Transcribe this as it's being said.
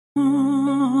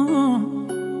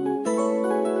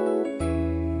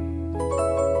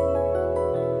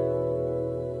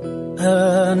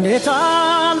እንዴት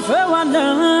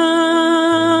አልፈዋለሁ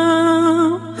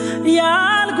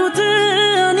ያልኩትን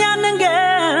ያንን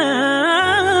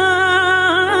ቀን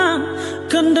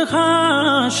ክንድህ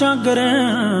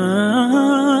አሻገረኝ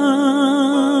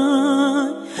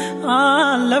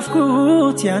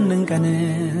አለፍኩት ያንን ቀን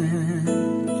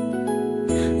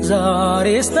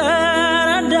ዛሬስ ተረዳሁኝ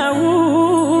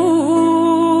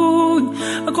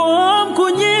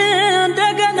ቆምኩኝ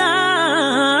እንደገና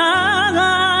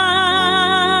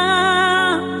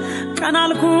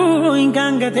ቀናልኩኝ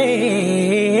ካንገቴ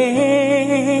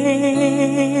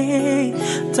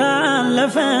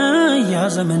ታለፈ ያ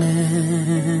ዘመን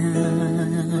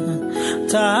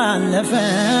ታለፈ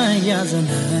ያ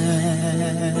ዘመን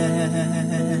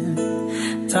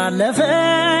ታለፈ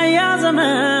ያ ዘመን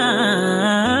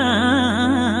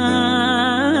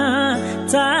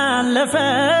ታለፈ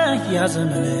ያ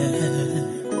ዘመን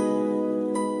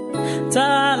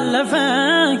ታለፈ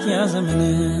ያ ዘመን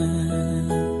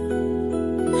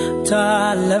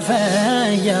ታለፈ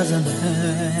ያ ዘመን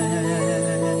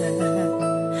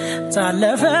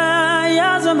ታለፈ ያ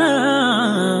ዘመን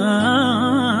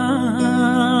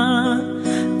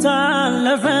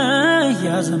ታለፈ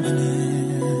ያ ዘመን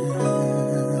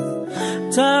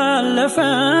ታለፈ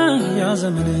ያ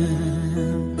ዘመን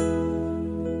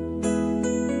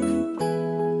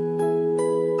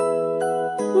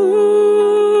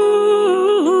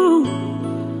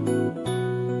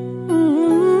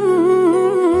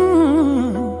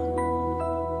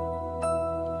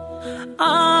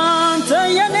አንተ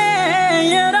የኔ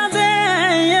የራሴ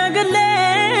የግሌ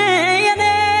የኔ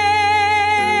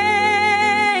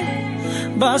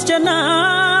ባስጨናቂው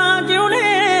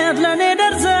ሌት ለኔ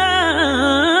ደርሰ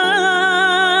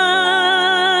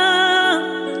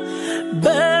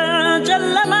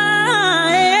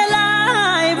በጨለማዬ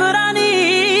ላይ ብርሃን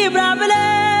ይብራ ብለህ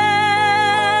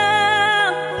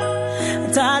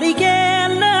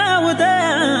ታሪኬን ለውጠህ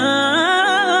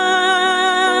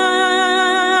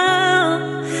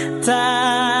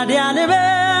ታዲያ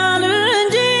ልበል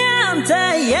እንጂ አንተ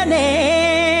የኔ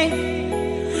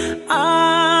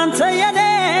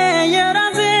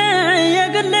የራሴ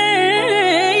የግሌ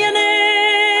የኔ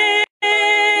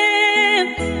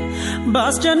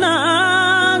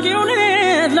ባስጨናቂው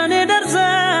ሌት ለኔ ደርሰህ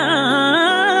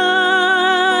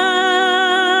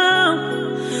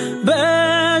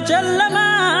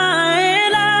በጨለማዬ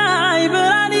ላይ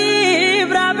ብርሃን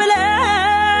ይብራ ብለህ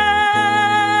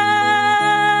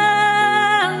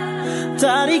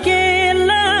ታሪኬን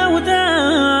ለውጠህ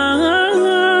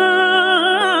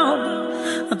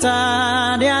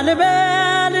ታዲያ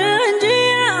ልበል እንጂ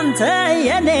አንተ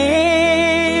የኔ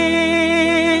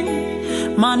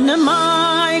ማንም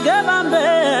አይገባም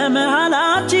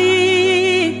በመሃላችን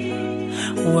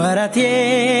ወረት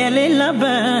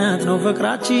የሌለበት ነው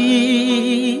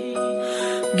ፍቅራችን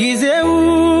ጊዜው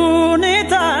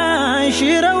ሁኔታ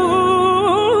አይሽረውም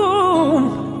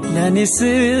ለኔስ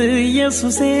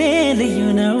ኢየሱሴ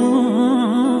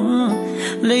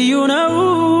ልዩ ነው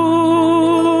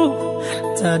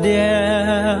ታዲያ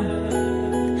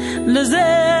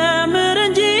ልዘምር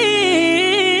እንጂ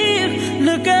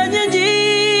ልቀኝ እንጂ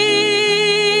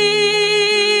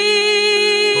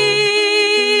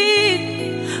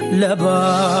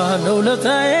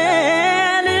ለባለውለታዬ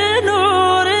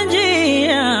ልኑር እንጂ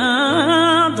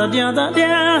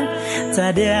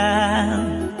ታዲያ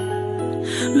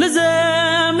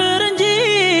ልዘምር እንጂ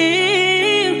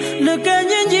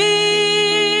ልቀኝ እንጂ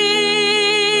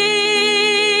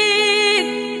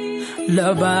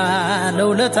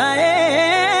ለባለውለታዬ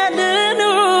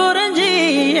ልኑር እንጂ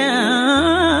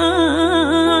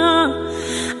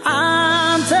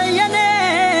አንተ የኔ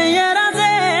የራሴ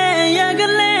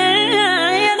የግሌ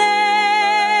የኔ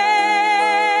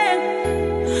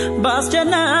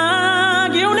ባስጨናቂው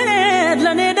ሌት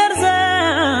ለኔ ደርሰህ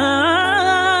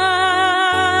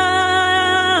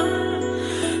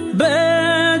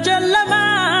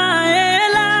በጨለማዬ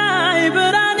ላይ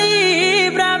ብርሃን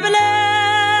ይብራ ብለህ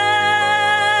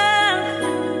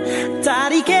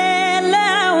ታሪኬን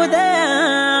ለውጠህ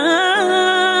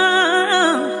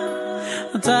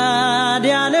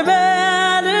ታዲያ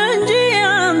ልበል እንጂ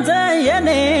አንተ የኔ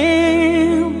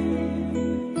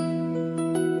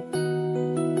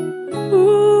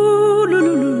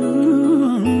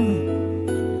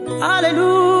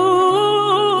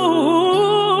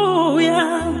ሃሌሉያ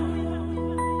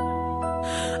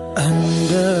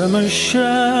እንደ መሸ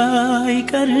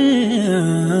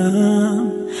አይቀርም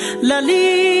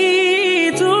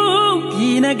ሌሊቱ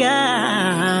ይነጋል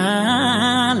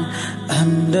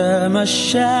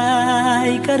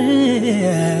እንደመሻይ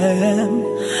ቀርም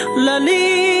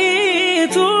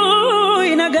ለሊቱ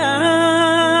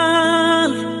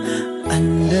ይነጋል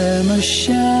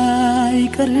እንደመሻይ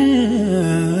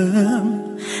ቀርም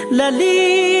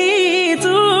ለሊቱ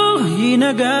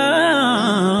ይነጋል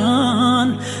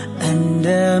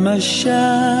እንደመሻይ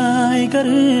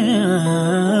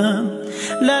ቀርም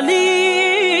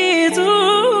ለሊቱ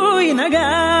ይነጋል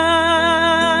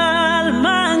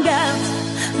ማንጋት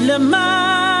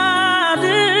ለማድ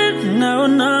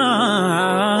ነውና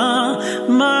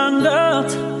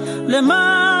ማንጋት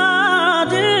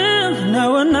ለማድ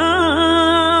ነውና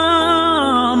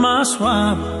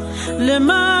ማስዋብ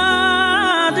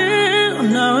ለማድ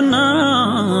ነውና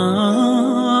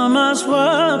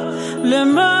ማስዋብ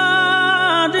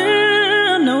ለማድ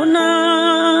ነውና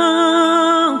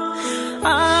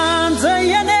አንተ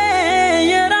የኔ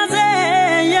የራሴ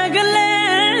የግሌ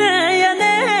የኔ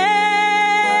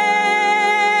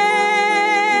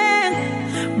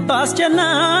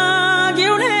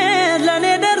ባስጨናቂው ለኔ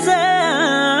ደርሰ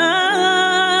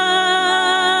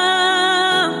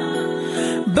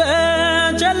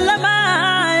በጨለማ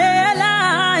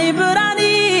ላይ ብርሃን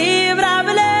ይብራ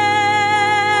ብለህ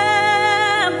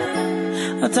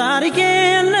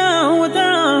ታሪኬን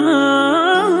ለውጠው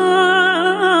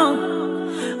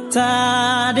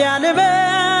ታዲያ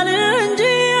ልበል እንጂ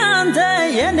አንተ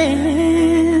የኔ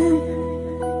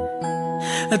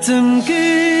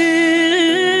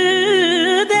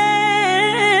ትምክህቴ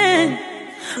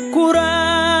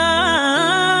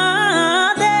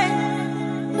ኩራቴ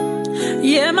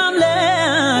የማምለጫ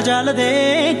ዓለቴ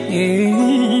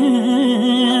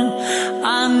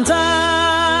አንተ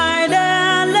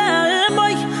አይደለህም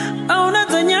ወይ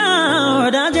እውነተኛ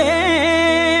ወዳጄ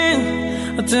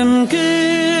ትምክህቴ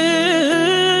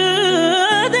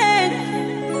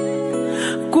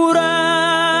ኩራቴ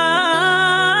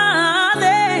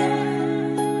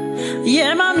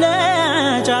የማምለጫ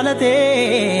ዓለቴ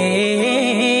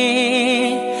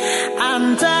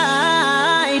አንተ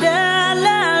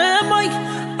አይደለህም ወይ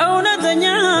እውነተኛ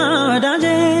ወዳጄ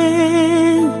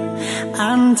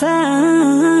አንተ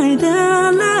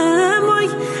አይደለህም ወይ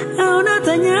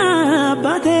እውነተኛ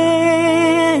አባቴ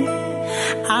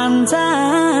አንተ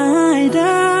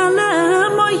አይደለህም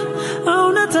ወይ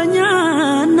እውነተኛ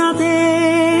እናቴ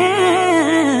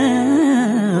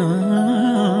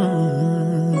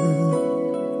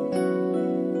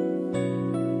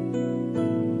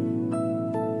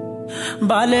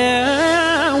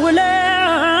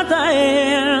ባለውለታዬ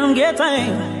ጌታዬ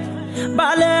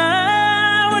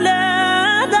ባለውለታዬ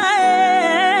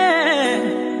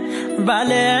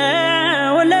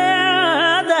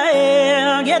ባለውለታዬ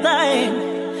ጌታዬ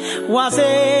ዋሴ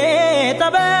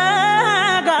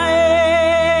ጠበቃዬ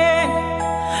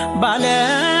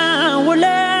ባለውለታዬ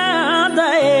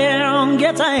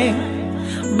ጌታዬ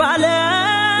ባለውለታዬ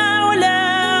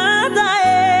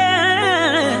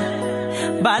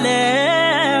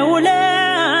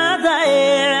ባለውለታዬ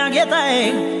ጌታዬ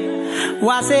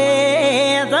ዋሴ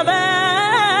ጠበቃዬ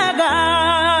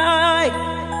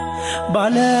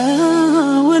ባለውለታዬ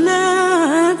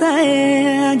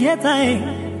ጌታዬ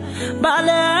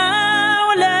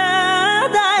ባለውለታዬ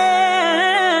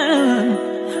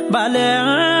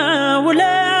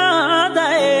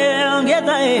ባለውለታዬ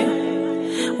ጌታዬ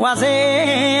ዋሴ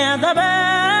ጠበቃዬ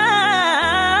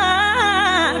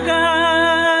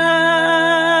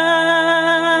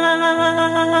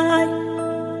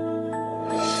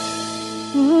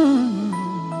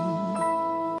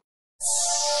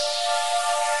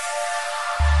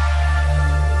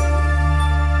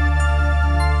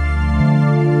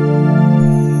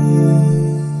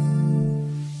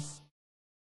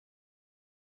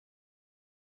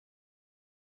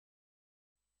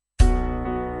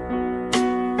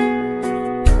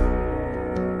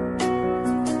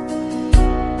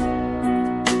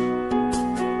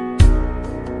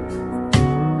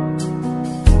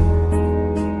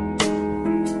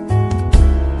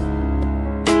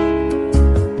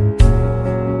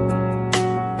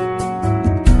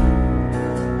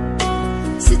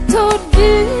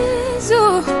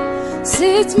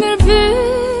ስትምር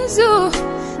ብዙ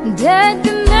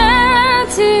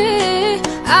ደግነት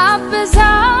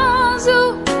አበዛዙ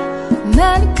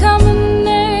መልካምነትህን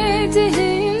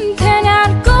ከኔ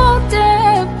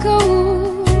አልቆጠብከው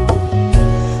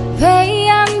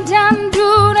በእያንዳንዱ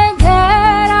ነገር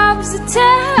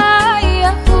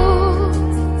አብዝተኸው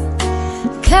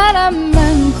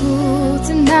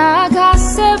ከለመንኩትና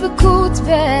ካሰብኩት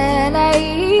በላይ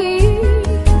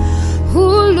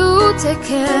ሁሉ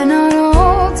ተከናውኖ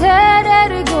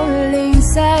ተደርጎልኝ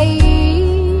ሳይ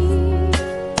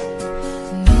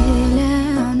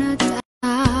ምለውና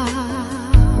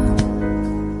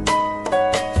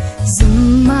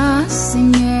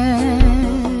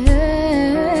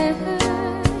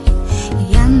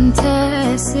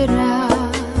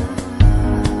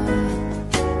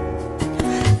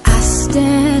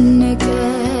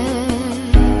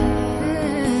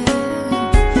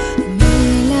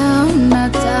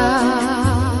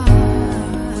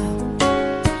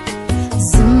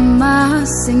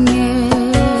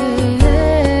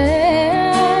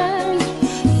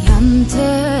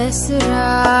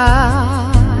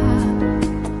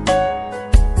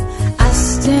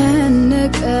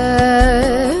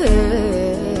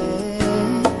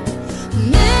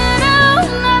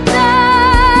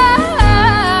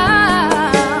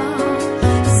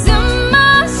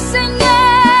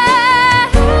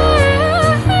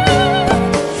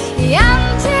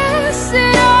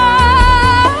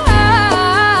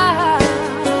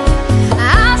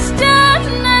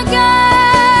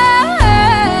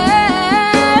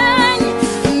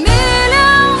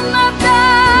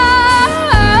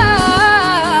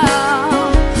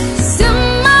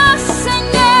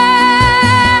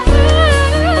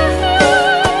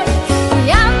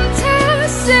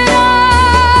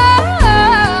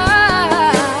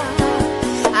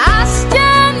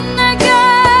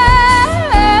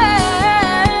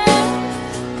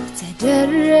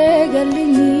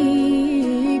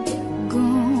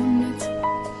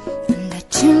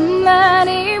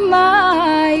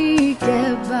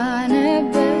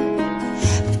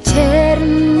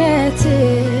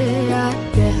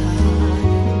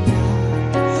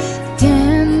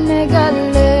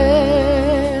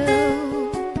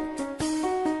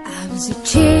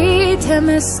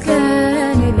ተመስገን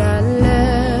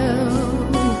እላለሁ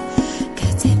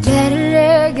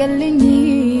ከተደረገልኝ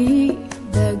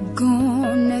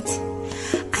በጎነት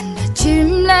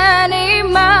አንዳችም ለኔ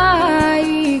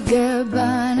ማይገባ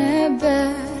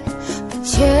ነበር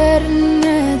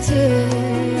በቸርነት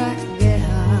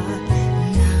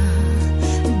ያገሃና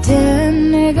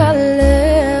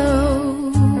ደንጋለው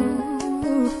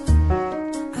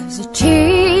አብዝቼ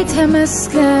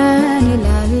ተመስገን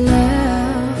እላለሁ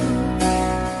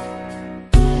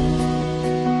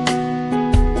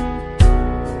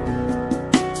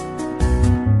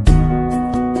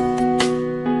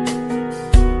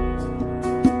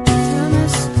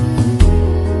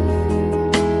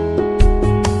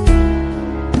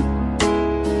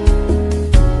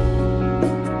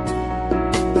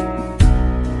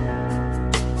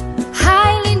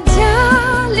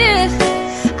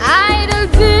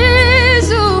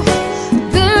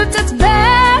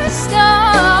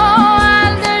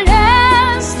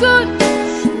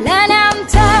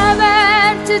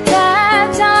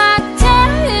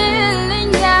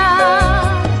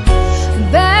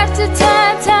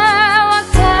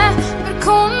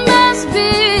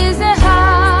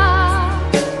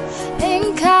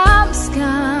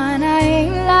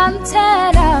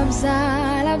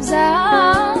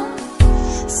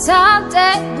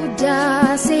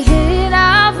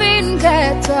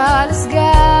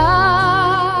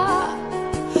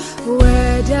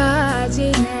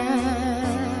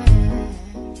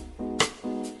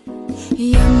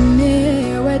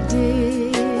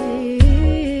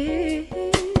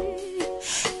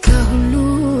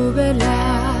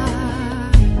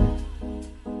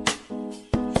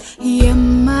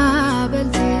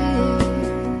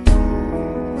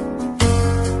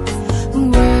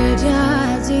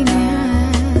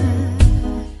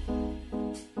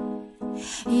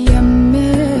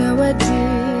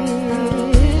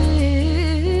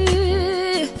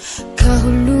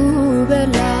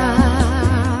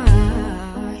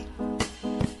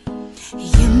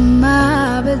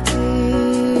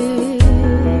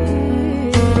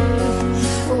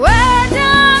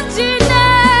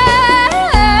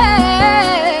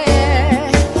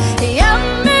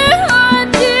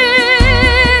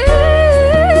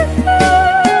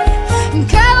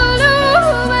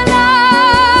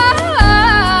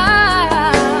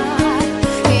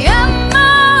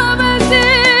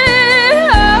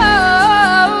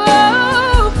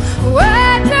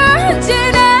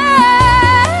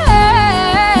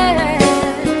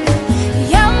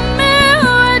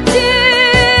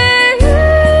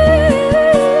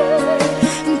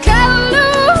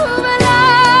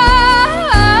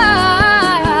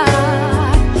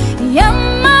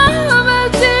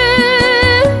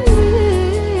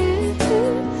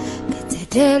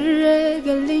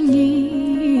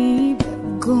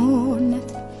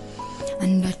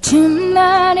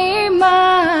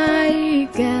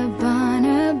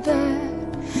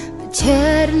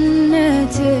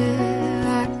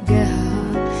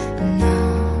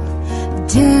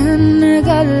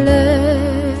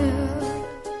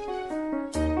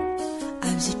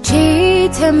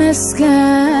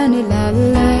ተመስገን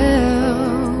እላለሁ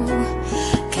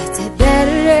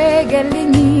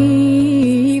ከተደረገልኝ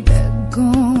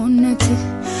በጎነት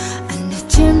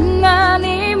አንዳችም ለኔ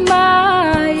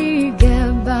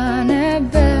ማይገባ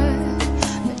ነበር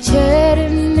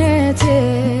በቸርነት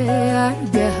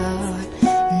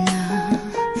አድርገሃልና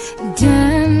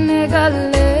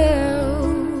ደንጋለው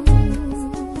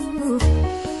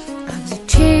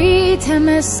አብዝቼ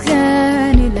ተመስገን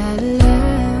እላለሁ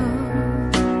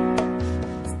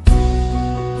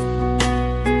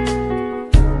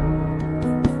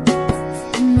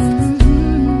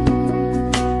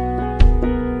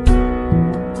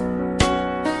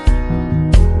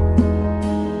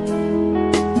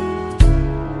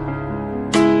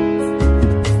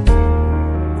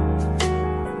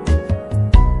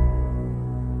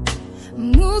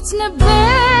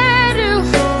neberu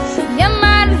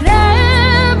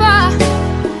yamaraba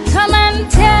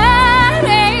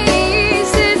commentare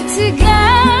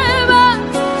sitigaba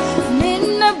min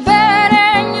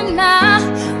neberengna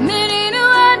mininu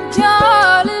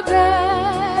adolbe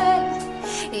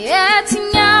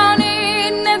yetinyaw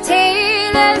ninte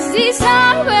lezi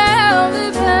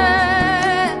sabelbe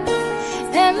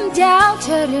emdaw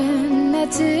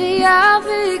chernet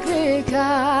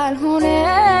yafikal hone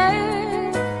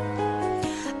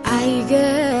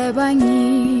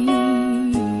አይገባኝም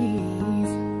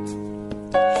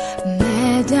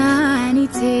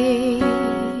መድኃኒቴ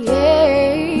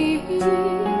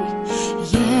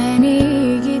የኔ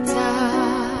ጌታ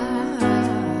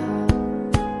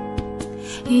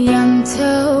ያንተ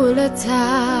ውለታ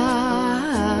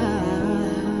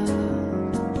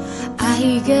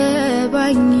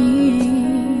አይገባኝ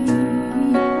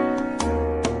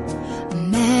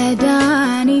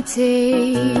መድኃኒቴ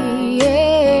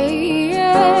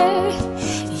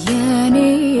የኔ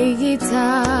ጌታ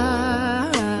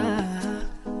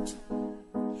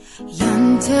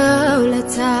ያንተ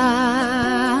ውለታ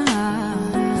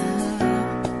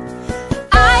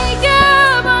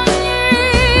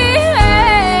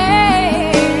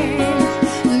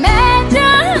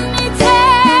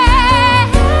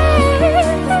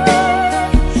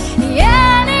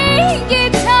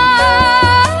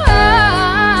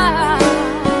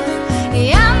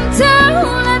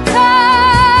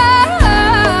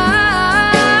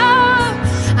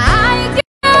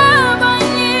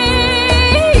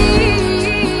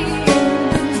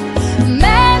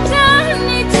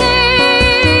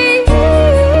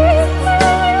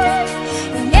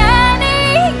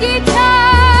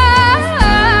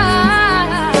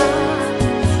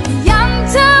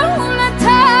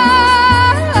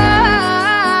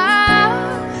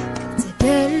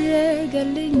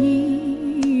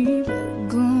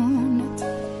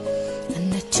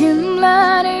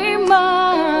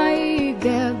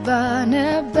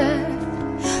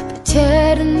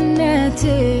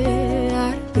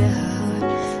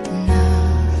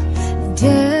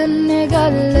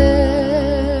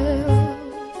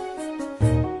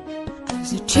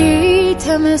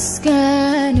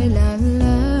ተመስገን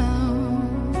እላለሁ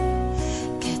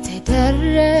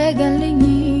ከተደረገልኝ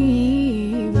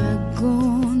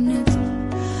በጎነት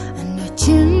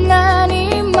አንዳችም ለኔ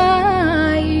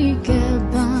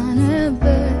የማይገባ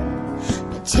ነበር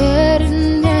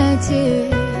በቸርነትህ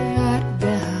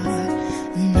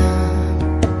አድርገሃልና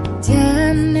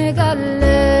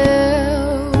እደነቃለሁ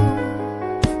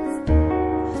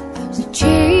አብዝቼ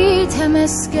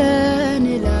ተመስገን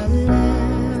እላለሁ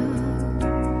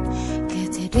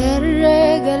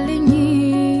ከተደረገልኝ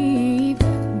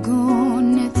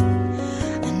በጎነት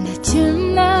አንዳችም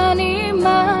ለኔ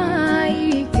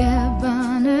የማይገባ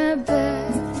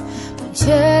ነበር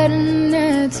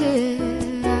በቸርነትህ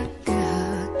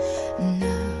አድርገሃልና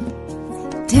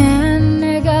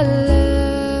እደነቃለሁ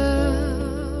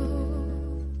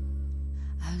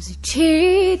አብዝቼ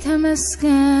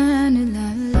ተመስገን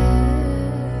እላለሁ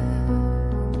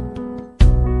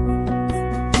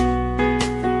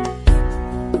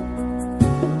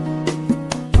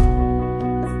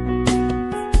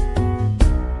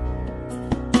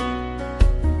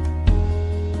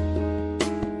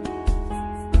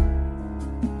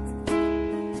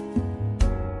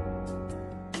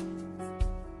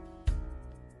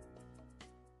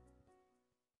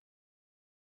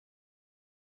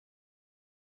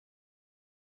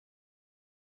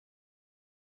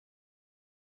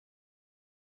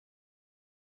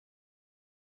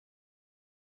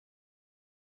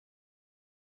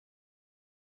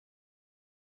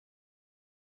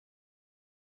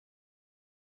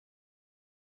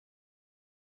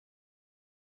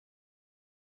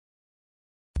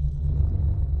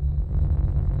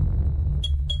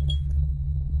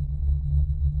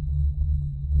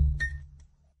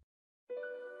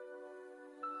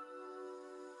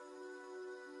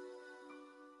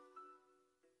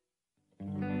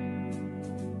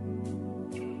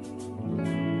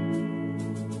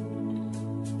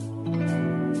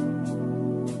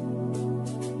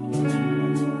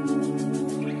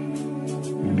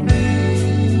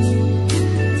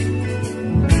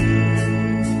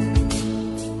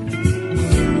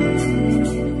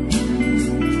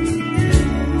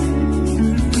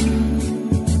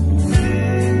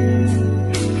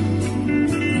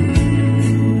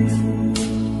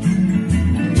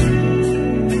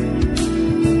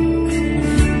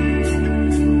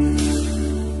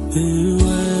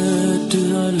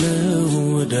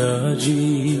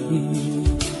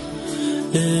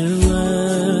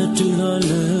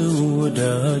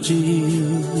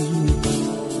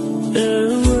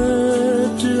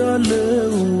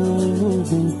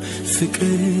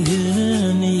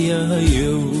ፍቅርን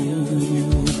ያየው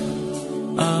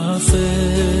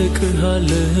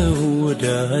አፈቅርሃለሁ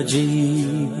ወዳጄ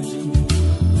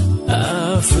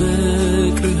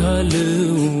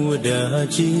አፈቅርሃለሁ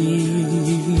ወዳጄ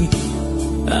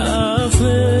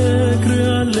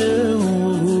አፈቅርሃለሁ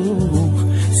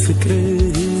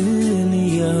ፍቅርን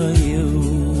ያየው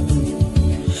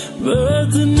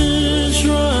በትንሿ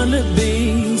ልቤ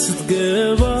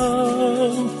ስትገባ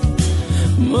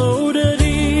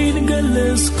መውደዴን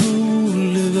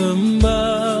ገለጽኩልህ በእንባ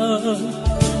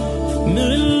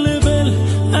ምን ልበል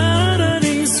ኧረ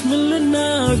እኔስ ምን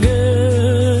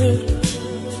ልናገር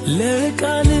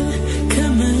ለቃልህ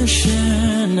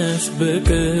ከመሸነፍ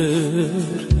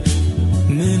በቀር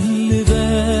ምን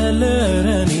ልበል ኧረ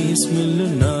እኔስ እኔስ ምን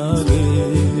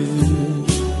ልናገር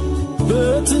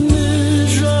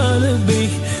በትንሿ ልቤ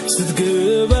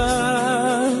ስትገባ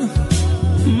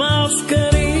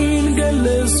ማፍቀሬን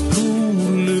ገለጽኩ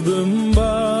ልበምባ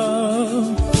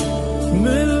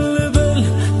ምን ልበል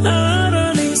ኧረ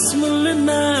እኔስ ምን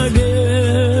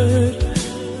ልናገር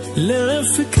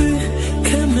ለፍቅርህ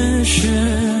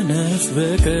ከመሸነፍ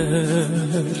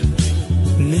በቀር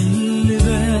ምን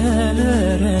ልበል ኧረ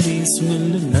እኔስ ምን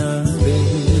ልናገር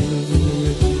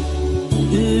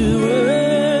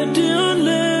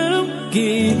እወድሃለሁ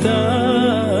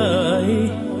ጌታዬ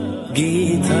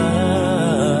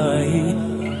ጌታዬ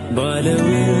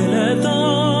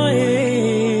ባለውለታዬ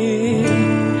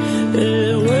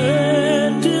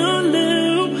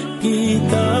እወድሃለሁ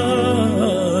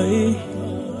ጌታዬ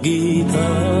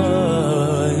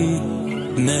ጌታዬ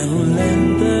ነህ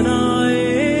ሁለንተናዬ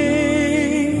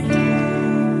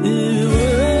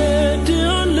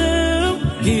እወድሃለሁ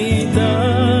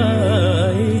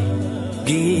ጌታዬ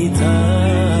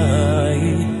ጌታዬ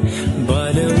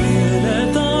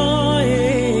ባለውለታዬ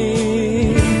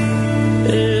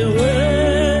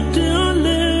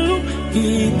እወድሃለሁ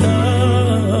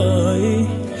ጌታዬ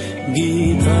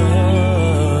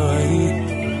ጌታዬ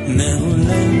ነህ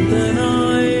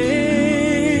ሁለንተናዬ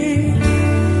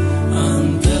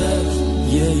አንተ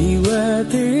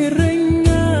የሕይወቴ እረኛ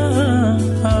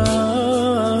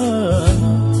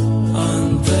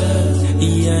አንተ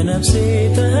የነፍሴ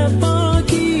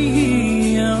ጠባቂ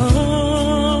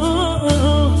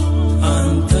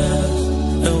አንተ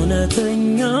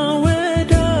እውነተኛ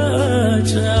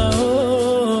ወዳጅ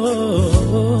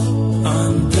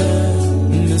አንተ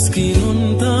ምስኪኑን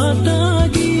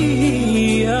ታዳጊ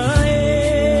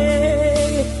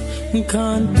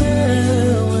ካንተ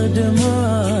ወደ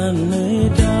ማን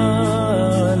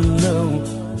እሄዳለሁ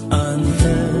አንተ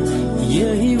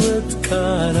የሕይወት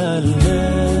ቃል አለ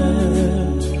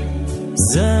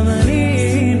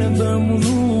ዘመኔን በሙሉ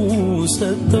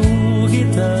ሰጠው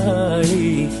ጌታዬ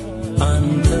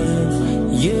አንተ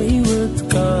የሕይወት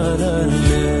ቃል አለ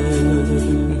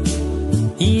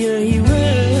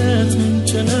የሕይወት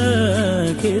ምንጭ ነህ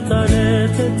ጌታ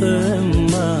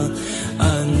ለተጠማ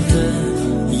አንተ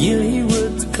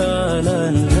የሕይወት ቃል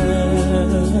አለ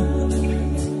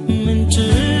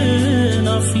ምንጭን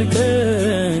አፍልቀህ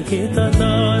ጌታ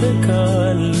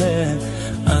ታረካለህ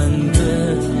አንተ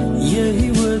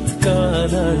የሕይወት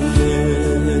ቃል አለ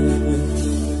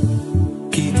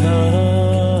ጌታ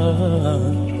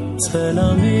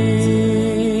ሰላሜ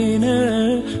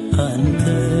ነህ አንተ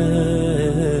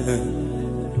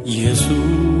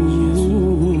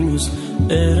ኢየሱስ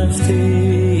እረፍቴ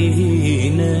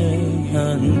ነህ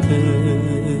አንተ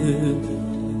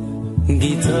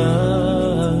ጌታ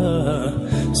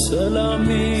ሰላሜ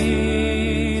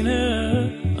ነህ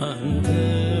አንተ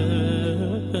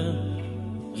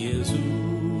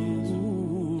ኢየሱስ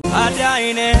አዳኝ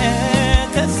ነህ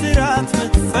ከእስራት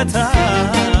ምትፈታ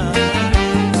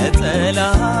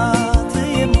ለጠላት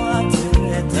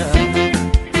የማትረታ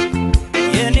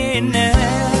የኔን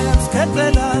ነፍስ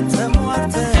ከጠላት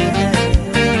ተሟርተህ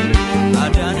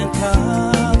አዳንካት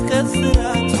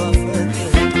ከእስራቷ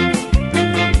ፈተህ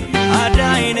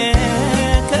አዳኝ ነህ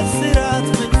ከእስራት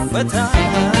ምትፈታ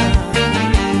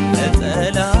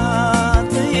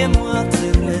ለጠላት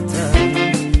የማትረታ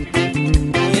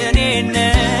የኔን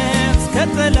ነፍስ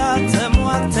ከጠላት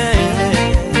ተሟርተህ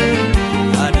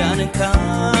አዳንካት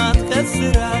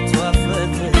ከእስራቷ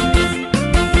ፈተህ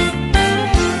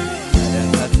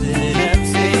አዳንካት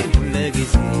ነፍሴ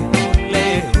ሁልጊዜ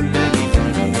ሁልጊዜ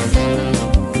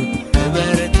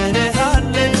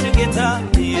ትበረታለች ጌታ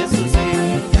ኢየሱስ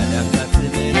አዳንካት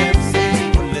ነፍሴ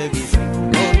ሁልጊዜ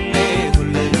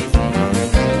ሁልጊዜ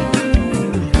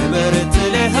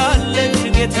ትበረታለች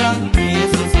ጌታ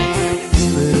ኢየሱስ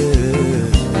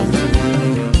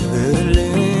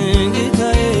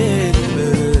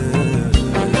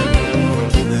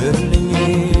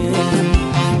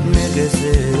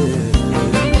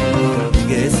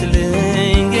ገስልኝ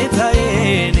ጌታ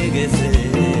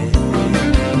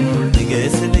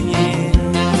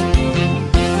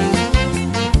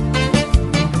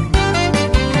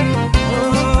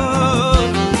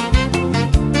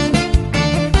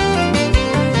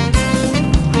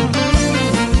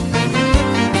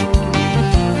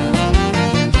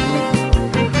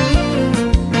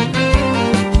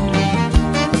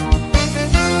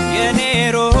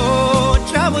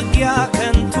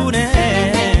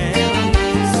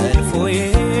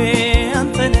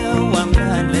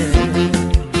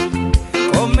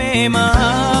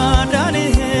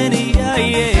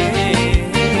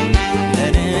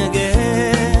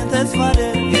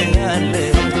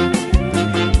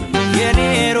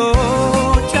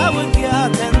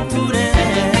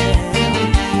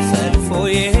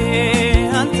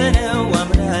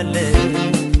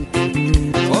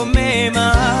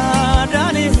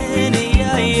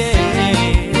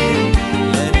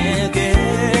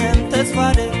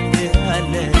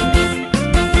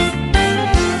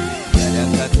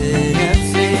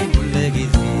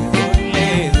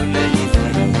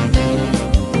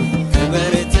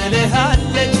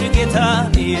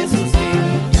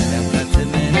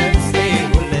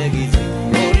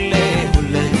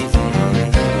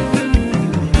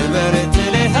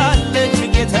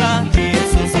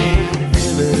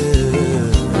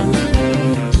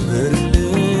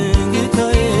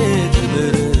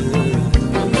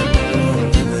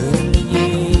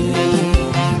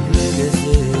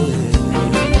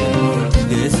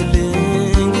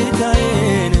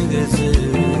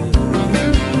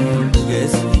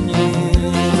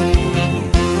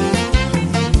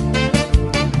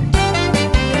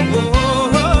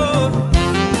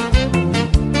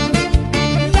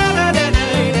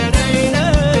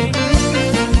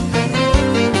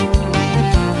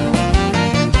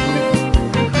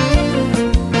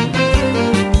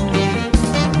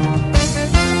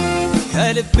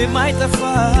ከልብ የማይጠፋ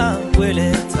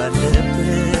ውለታ አለብህ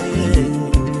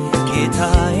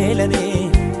ጌታዬ ለኔ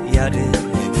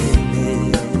ያደረገልኝ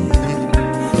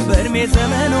በእድሜ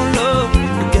ዘመን ሁሉ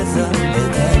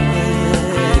እገዛለታለሁ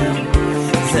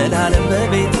ዘላለም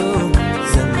በቤቱ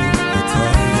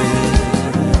ዘምራለታለሁ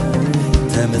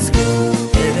ተመስገን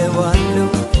እለዋለሁ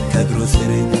ከእግሩ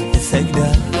ስር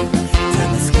እሰግዳለሁ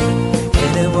ተመስገን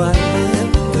እለዋለሁ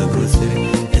ከእግሩ ስር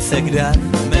እሰግዳለሁ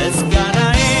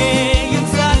ምስጋናዬ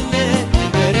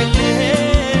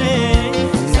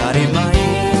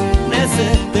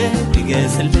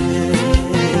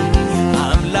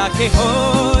አምላኬ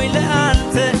ሆይ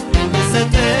ለአንተ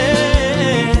ሰጠ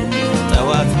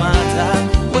ጠዋት ማታ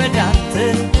ወዳንተ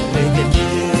ልግድ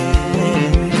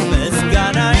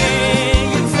ምስጋናዬ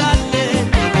ይብዛልህ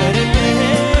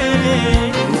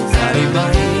ዛሬ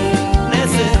ማይ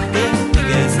ነሰተ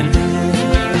ንገስልህ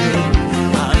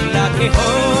አምላኬ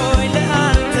ሆይ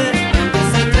ለአንተ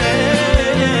ሰጠ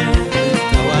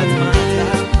ጠዋት ማታ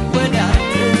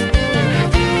ወዳንተ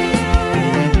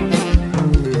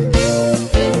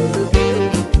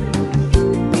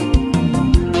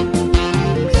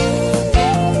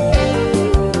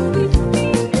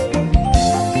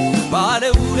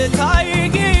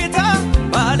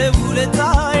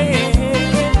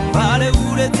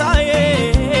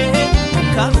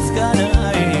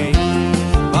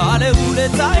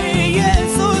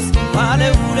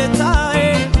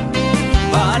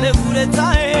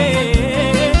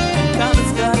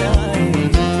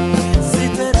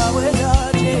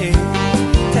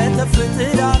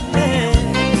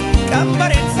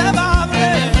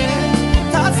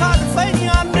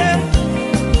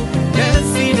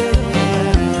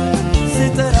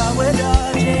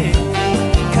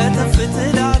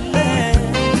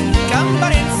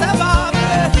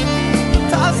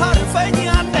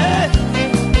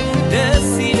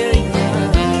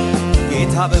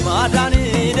በማዳን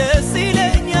ደስ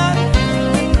ይለኛል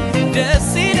ደስ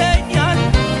ይለኛል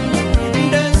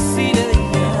ደስ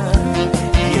ይለኛል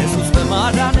ኢየሱስ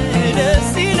በማዳን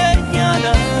ደስ ይለኛል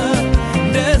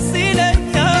ደስ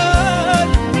ይለኛል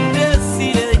ደስ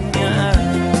ይለኛል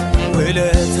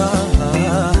ውለታ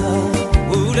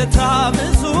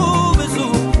ብዙ ብዙ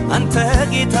አንተ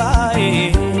ጌታዬ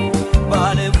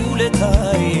ባለ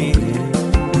ውለታዬ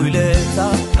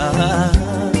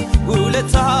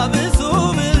ውለታ ብዙ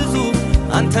ብዙ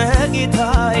አንተ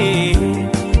ጌታዬ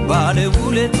ባለ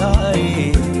ውለታዬ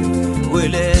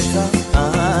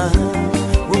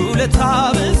ውለታ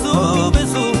ብዙ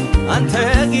ብዙ አንተ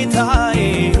ጌታዬ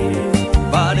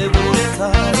ባለ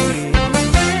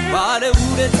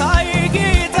ውለታዬ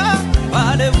ጌታ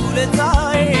ባለ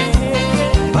ውለታዬ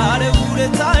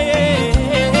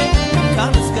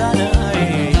ከምስጋናዬ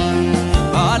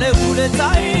ባለ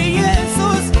ውለታዬ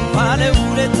ኢየሱስ ባለ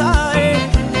ውለታዬ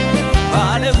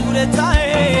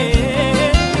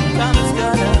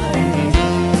ከምስጋናዬ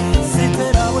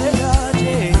ስትራ ወዳጄ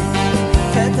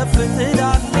ከተፍ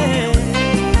ትላለህ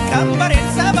ቀንበሬን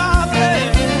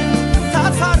ሰባብረህ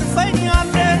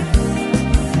ታሳርፈኛለህ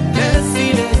ደስ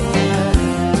ይለኛል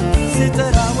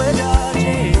ስትራ ወዳጄ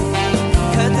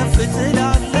ከተፍ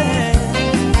ትላለህ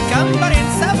ቀንበሬን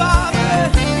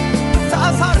ሰባብረህ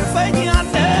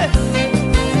ታሳርፈኛለህ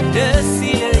ደስ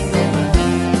ይለኛል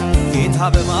ጌታ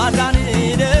በማዳን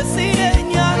ደስ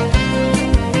ይለኛል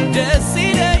ደስ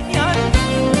ይለኛል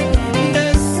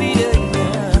ደስ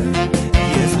ይለኛል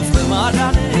ኢየሱስ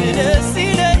በማዳን ደስ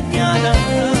ይለኛል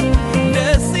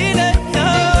ደስ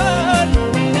ይለኛል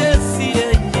ደስ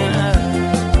ይለኛል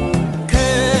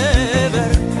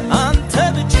ክብር አንተ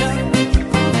ብቻ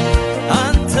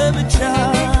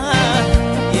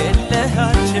የለህ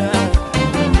አቻ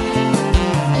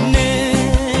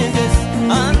ንገስ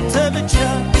አንተ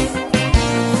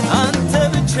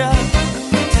ብቻ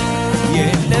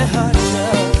የለህ አቻ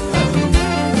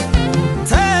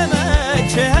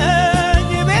ተመቸኝ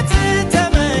ቤት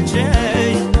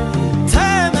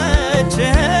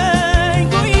ተመቸኝ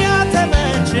ጉያ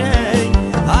ተመቸኝ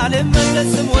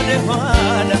አልመለስም ወደ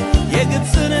ኋላ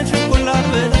የግብፅን ችኩላ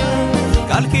ብላ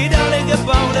ቃል ኪዳን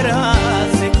የገባው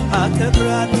ለራሴ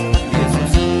አከብራለሁ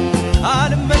ኢየሱስ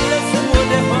አልመለስም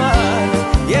ወደ ኋላ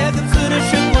የግብፅን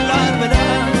ችኩላ ብላ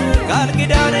ቃል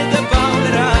ኪዳን የገባው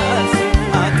ለራሴ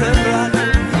አከብራለሁ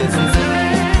ኢየሱስ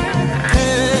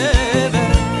ክብር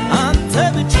አንተ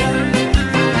ብቻ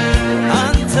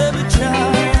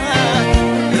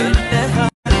የለህ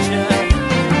አቻ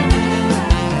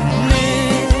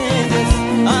ንገስ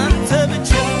አንተ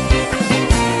ብቻ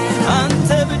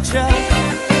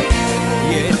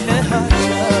የለህ አቻ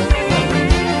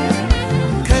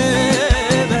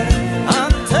ክብር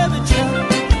አንተ ብቻ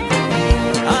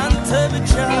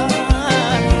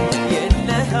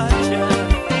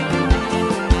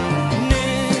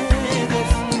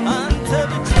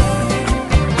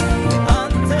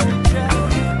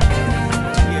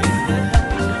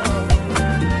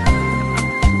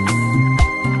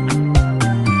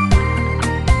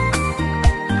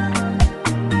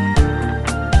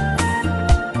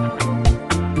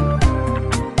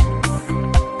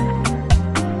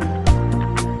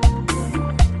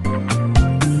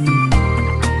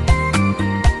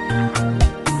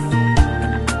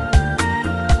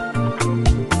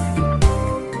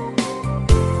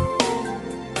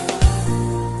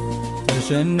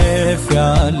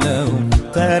ተሸንፌያለሁ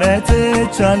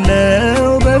ተረትቻለሁ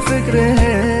በፍቅርህ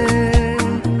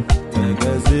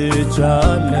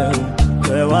ተገዝቻለሁ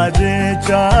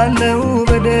ተዋጅቻለሁ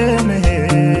በደምህ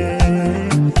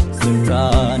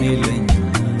ስልጣን የለኝም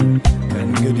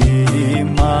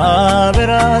ከእንግዲህማ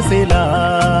በራሴ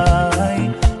ላይ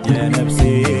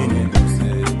የነፍሴን ንጉሥ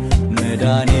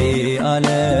መዳኔ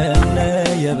ዓለም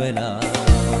የበላይ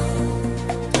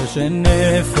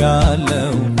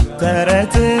ተሸንፌያለሁ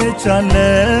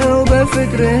ተረትቻለሁ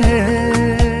በፍቅርህ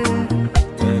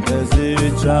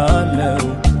ተገዝቻለሁ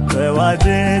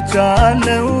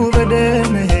ተዋጅቻለሁ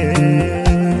በደምህ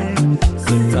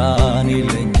ስልጣን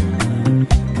የለኝም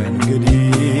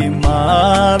ከእንግዲህማ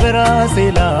በራሴ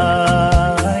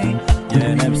ላይ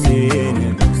የነፍሴን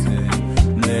ንጉሥ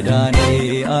መዳኔ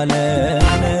ዓለም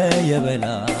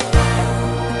የበላይ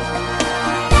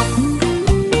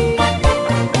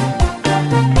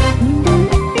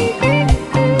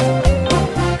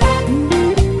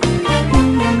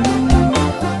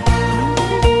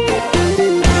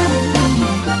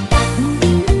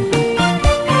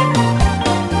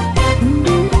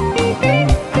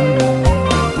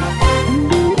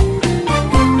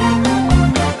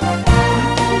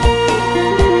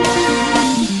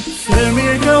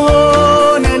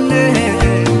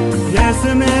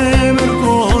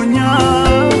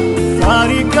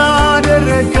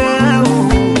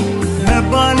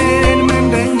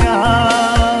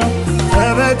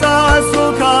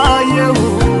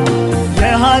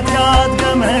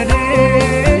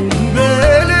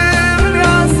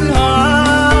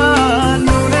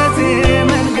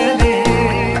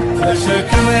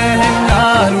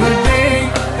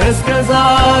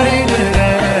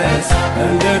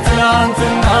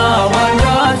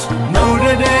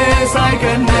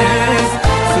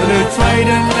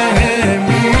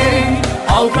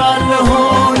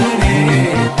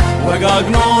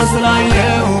ወጋግኖ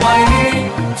ስላየው ባይኔ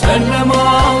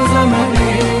ጨለማው ዘመኔ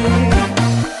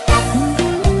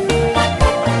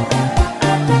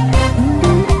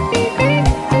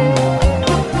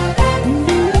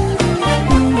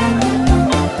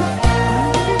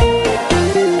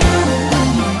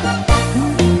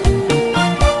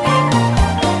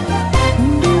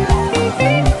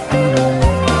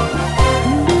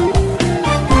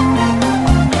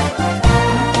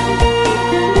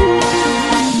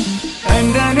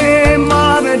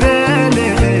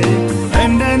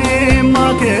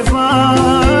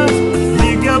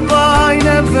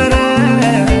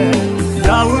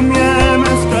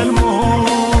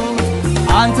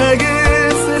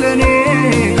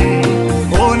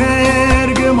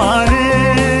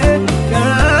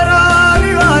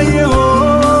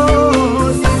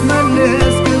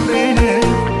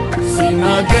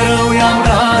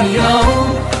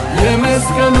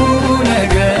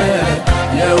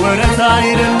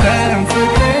አይደለም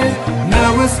ፍቅር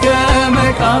ነው እስከ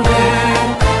መቃብር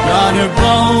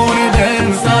ያነባውን ደም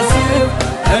ሳስብ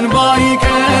እንባ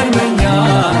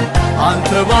ይቀድመኛል አንተ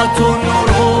ባትሆን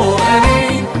ኖሮ እኔ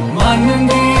ማን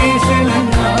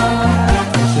እንዲችለኛል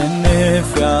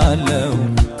ተሸንፌያለሁ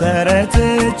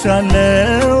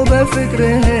ተረትቻለሁ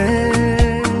በፍቅርህ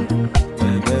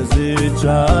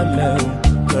ተገዝቻለሁ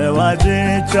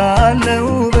ተዋጅቻለሁ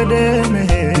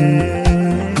በደምህ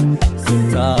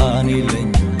ስልጣን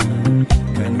የለኝም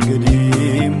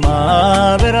ከእንግዲህማ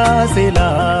በራሴ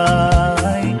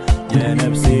ላይ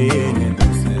የነፍሴን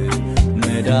ንጉሥ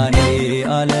መዳኔ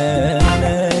ዓለም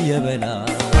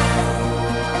የበላይ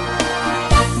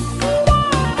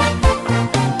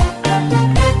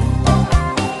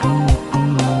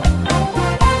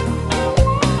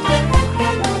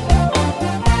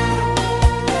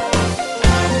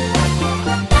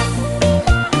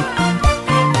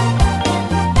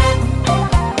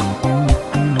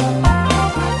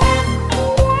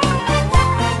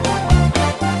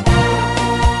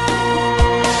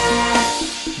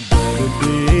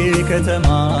ከተማ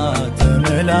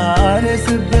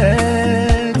ተመላለስበት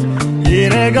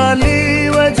ይረጋል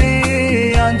ሕይወቴ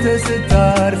አንተ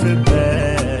ስታርፍበት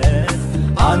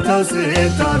አንተው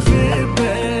ስታርፍበት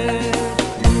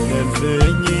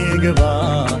ገልፍኝ ግባ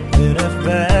እረፍ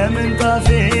በምንጣፌ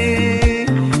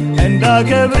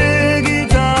እንዳከብር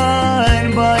ጌታ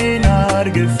እንባዬን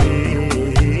አርግፌ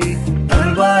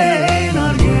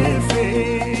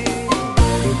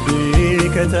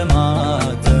ከተማ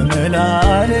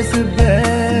ተመላለስበት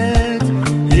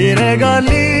ይረጋል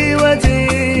ሕይወቴ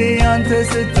አንተ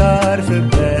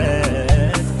ስታርፍበት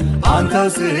አንተው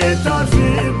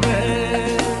ስታርፍበት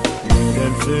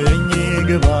ገልፍኝ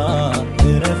ግባ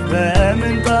እረፍ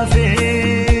በምንጣፌ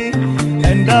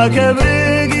እንዳከብር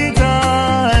ጌታ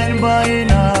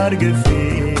እንባዬን አርግፌ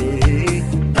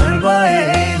እንባዬ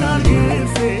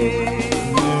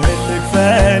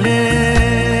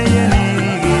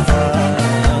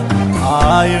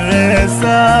አይረሳም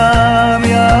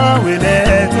ያ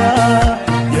ውለታ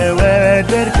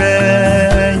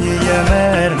የወደድከኝ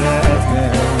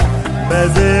የመረጥከኝ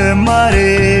በዝማሬ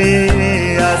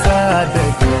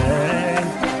ያሳደግከኝ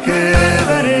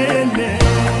ክበርልኝ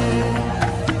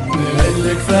ምን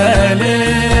ልክፈል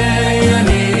የኔ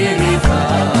ጌታ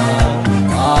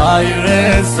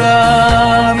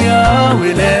አይረሳም ያ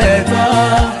ውለታ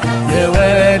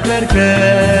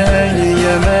የወደድከኝ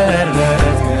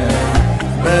የመረጥከኝ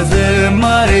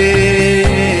በዝማሬ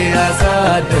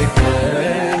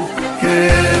ያሳደግከኝ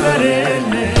ክበርልኝ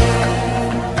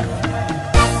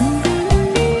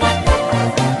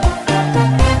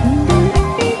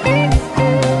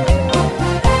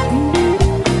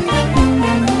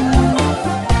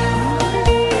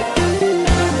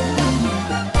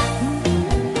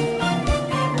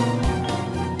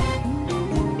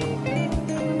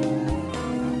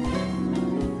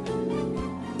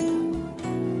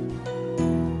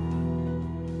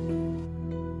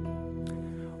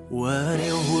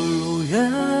ወሬው ሁሉ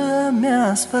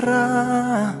የሚያስፈራ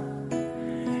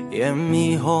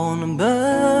የሚሆን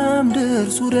በምድር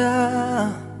ዙሪያ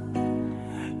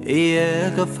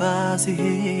እየገፋ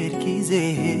ሲሄድ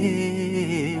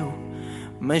ጊዜው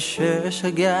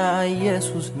መሸሸጊያ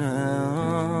ኢየሱስ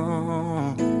ነው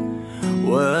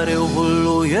ወሬው ሁሉ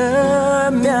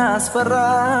የሚያስፈራ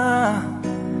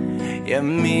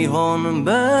የሚሆን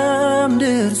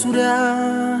በምድር ዙሪያ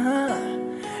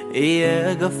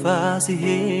እየገፋ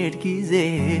ሲሄድ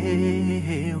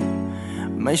ጊዜው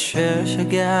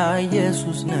መሸሸጊያ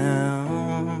ኢየሱስ ነው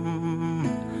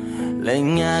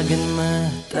ለእኛ ግን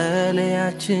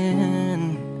መጠለያችን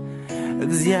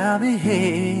እግዚአብሔር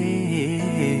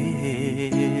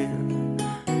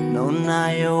ነውና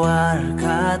የዋርካ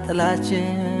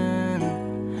ጥላችን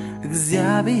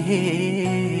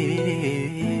እግዚአብሔር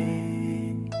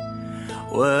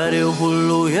ወሬው ሁሉ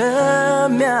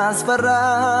የሚያስፈራ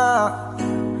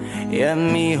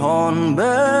የሚሆን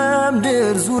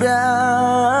በምድር ዙሪያ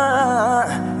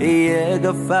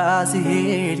እየገፋ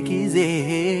ሲሄድ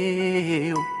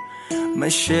ጊዜው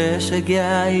መሸሸጊያ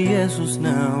ኢየሱስ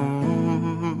ነው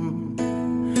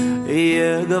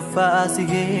እየገፋ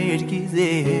ሲሄድ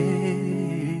ጊዜው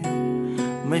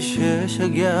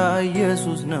መሸሸጊያ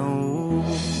ኢየሱስ ነው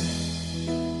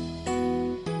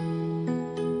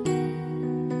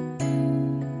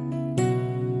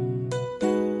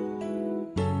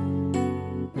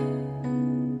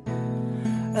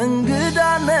እንግዳ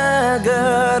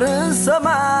ነገር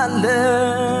እንሰማለን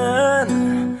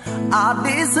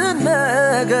አዲስ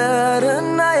ነገር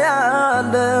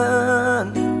እናያለን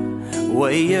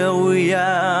ወየው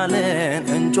ያለን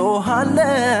እንጮሃለን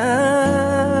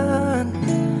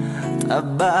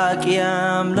ጠባቂ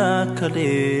አምላክ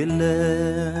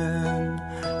ከሌለን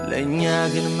ለእኛ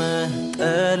ግን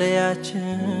መጠለያችን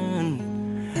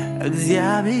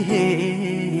እግዚአብሔር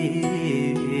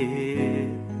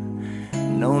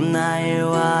ነውና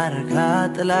የዋርካ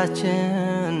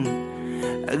ጥላችን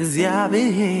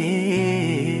እግዚአብሔር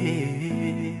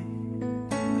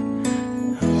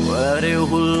ወሬው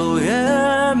ሁሉ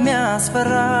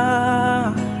የሚያስፈራ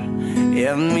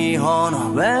የሚሆነው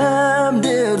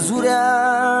በምድር ዙሪያ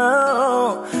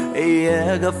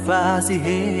እየገፋ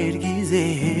ሲሄድ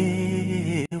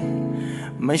ጊዜው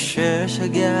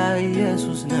መሸሸጊያ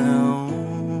ኢየሱስ ነው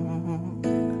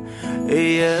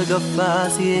እየገፋ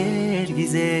ሲሄድ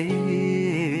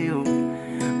ጊዜው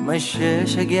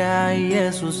መሸሸጊያ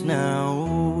ኢየሱስ ነው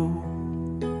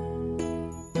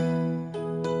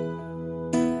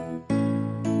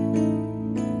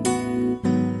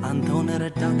አንተውን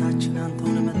ረዳታችን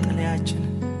አንተውን መጠለያችን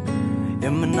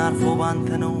የምናርፈው ባንተ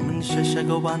ነው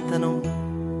የምንሸሸገው ባንተ ነው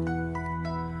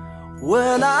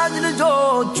ወላጅ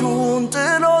ልጆቹን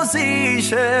ጥሎ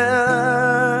ሲሸሽ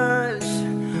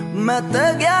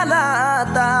መጠጊያ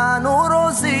ላጣ ኑሮ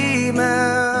ሲመሽ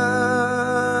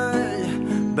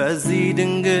በዚህ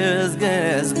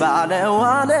ድንግዝግዝ ባለው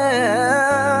ዓለም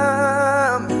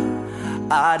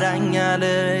አዳኝ ያለ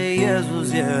ኢየሱስ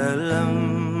የለም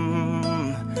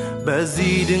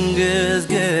በዚህ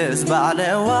ድንግዝግዝ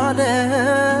ባለው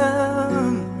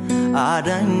ዓለም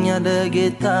አዳኝ ያለ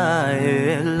ጌታ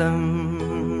የለም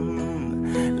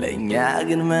ለእኛ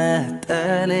ግን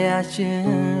መጠለያችን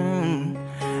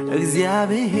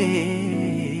እግዚአብሔር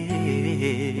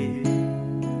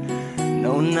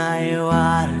ነውና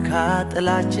የዋርካ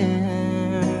ጥላችን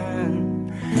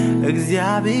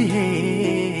እግዚአብሔር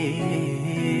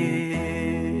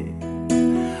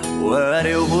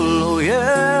ወሬው ሁሉ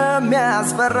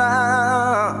የሚያስፈራ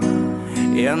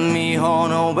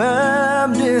የሚሆነው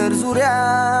በምድር ዙሪያ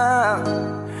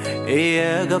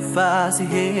እየገፋ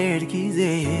ሲሄድ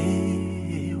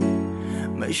ጊዜው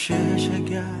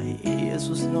መሸሸጊያ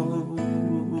ኢየሱስ ነው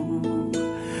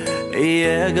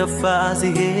የገፋ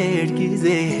ሲሄድ ጊዜ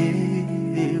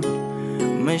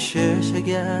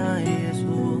መሸሸጊያ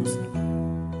ኢየሱስ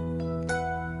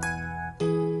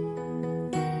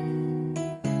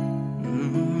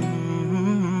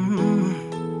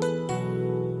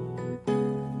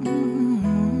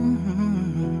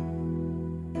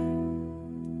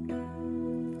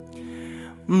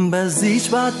በዚች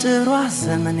ባጭሯ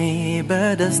ዘመኔ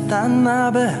በደስታና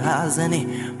በሐዘኔ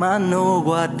ማነው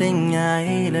ጓደኛዬ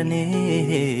ለኔ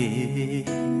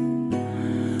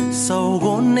ሰው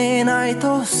ጎኔን አይቶ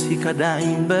ሲከዳኝ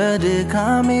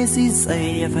በድካሜ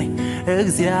ሲጸየፈኝ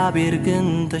እግዚአብሔር ግን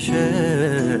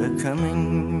ተሸከመኝ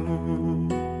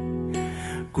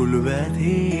ጉልበቴ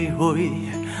ሆይ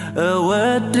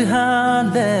እወድሃለሁ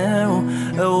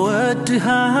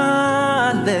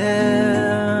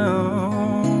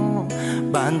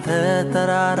ባንተ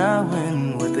ተራራውን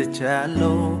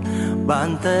ወጥቻለሁ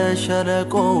ባንተ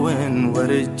ሸለቆውን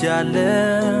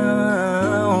ወርጃለሁ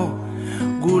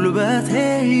ጉልበቴ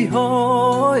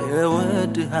ሆይ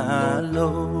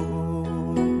እወድሃለሁ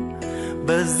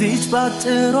በዚች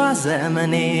ባጭሯ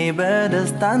ዘመኔ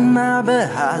በደስታና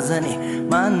በሐዘኔ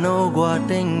ማነው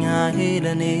ጓደኛዬ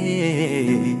ለኔ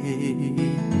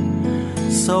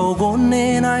ሰው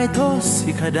ጎኔን አይቶ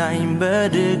ሲከዳኝ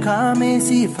በድካሜ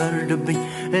ሲፈርድብኝ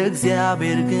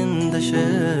እግዚአብሔር ግን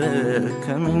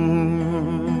ተሸከመኝ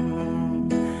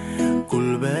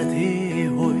ጉልበቴ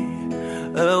ሆይ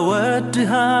እወድሃለሁ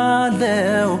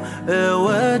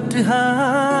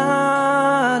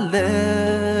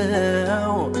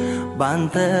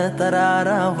ባንተ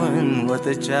ተራራውን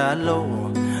ወጥቻለሁ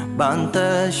ባንተ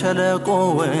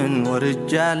ሸለቆውን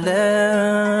ወርጃለሁ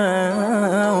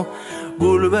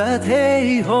ጉልበቴ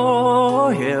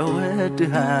ሆይ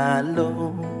እወድሃለሁ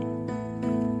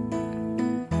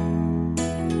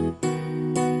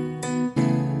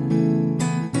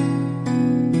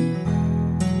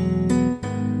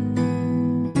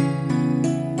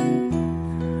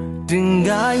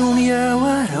ድንጋዩን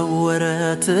የወረወረ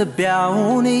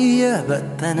ትቢያውን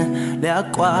የበተነ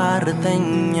ሊያቋርጠኝ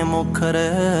የሞከረ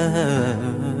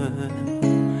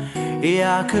ያ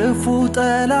ክፉ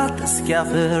ጠላት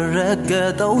እስኪያፍር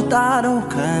ረገጠው ጣለው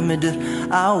ከምድር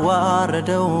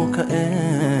አዋረደው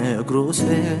ከእግሩ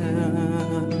ስር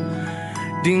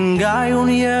ድንጋዩን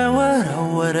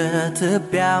የወረወረ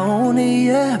ትቢያውን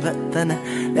የበተነ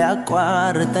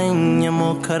ሊያቋርጠኝ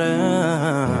የሞከረ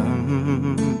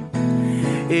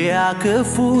ያ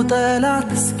ክፉ ጠላት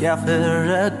እስኪያፍር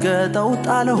ረገጠው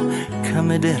ጣለው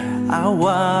ከምድር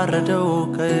አዋረደው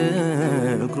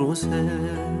ከእግሩ ስር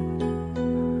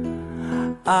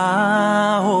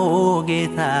አዎ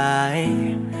ጌታዬ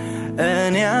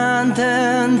እኔ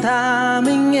አንተን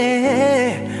ታምኜ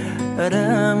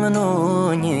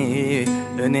ረምኖኝ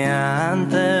እኔ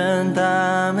አንተን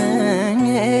ታምኜ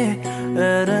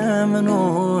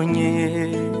ረምኖኝ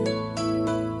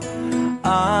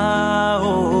አዎ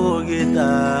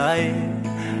ጌታዬ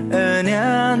እኔ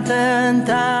አንተን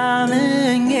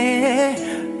ታምኜ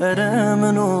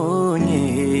ረምኖኝ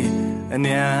እኔ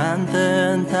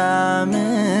አንተን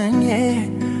ታምኜ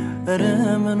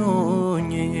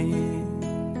ረምኖኝ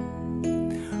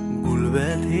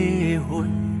ጉልበቴ ሆይ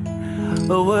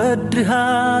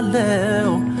እወድሃለሁ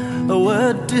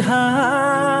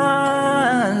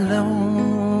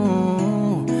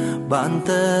ባንተ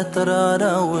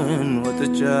ተራራውን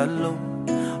ወጥቻለሁ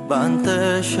ባንተ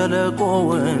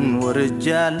ሸለቆውን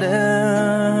ወርጃለሁ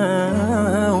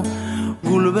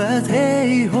ጉልበቴ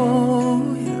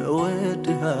ሆይ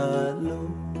እወድሃለሁ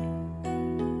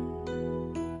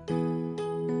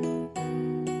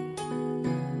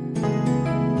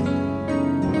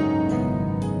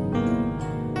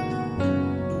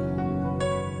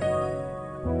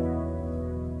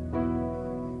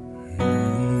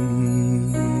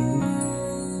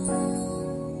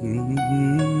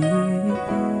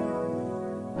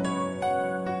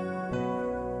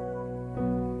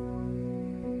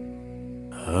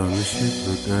ምሽት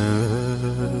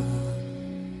በቀን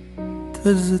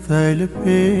ትዝታይ ልቤ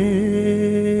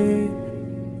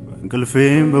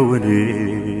እንቅልፌም በወዴ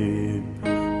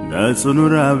ነጽኑ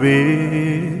ራቤ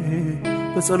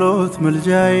በጸሎት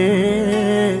መልጃዬ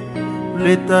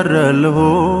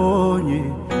ልጠራለሁኝ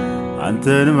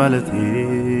አንተን ማለቴ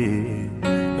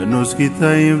እኖስኪ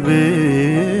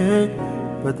ታይብኝ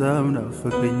በጣም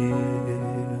ናፈቀኝ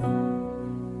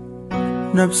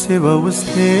ነፍሴ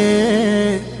በውስጤ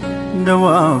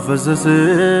እንደዋን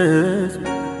ፈሰሰች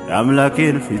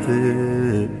የአምላኬን ፊት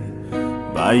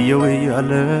ባየው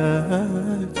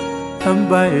ያለች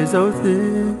እንባዬ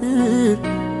ዘውትር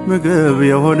ምግብ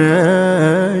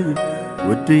የሆነኝ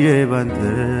ውድዬ ባንተ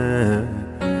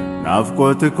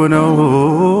ናፍቆት እኮ ነው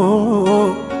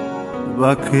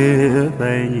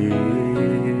ባክፈኝ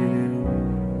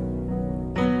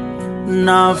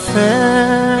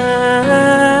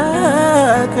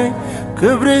ናፈቀኝ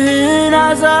ክብርህን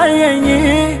አሳየኝ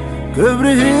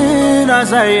ክብርህን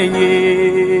አሳየኝ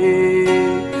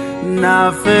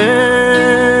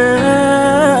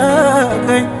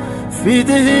ናፈቀኝ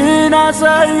ፊትህን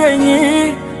አሳየኝ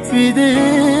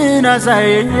ፊትህን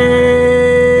አሳየኝ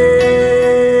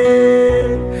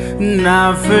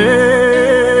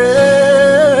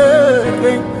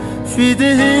ናፈቀኝ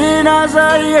ፊትህን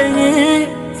አሳየኝ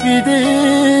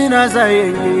ፊትህን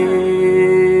አሳየኝ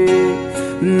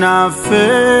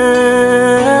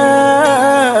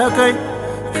ናፈቀኝ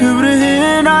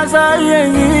ክብርህን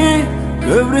አሳየኝ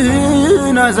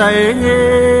ክብርህን አሳየኝ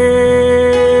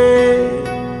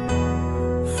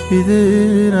ፊትህን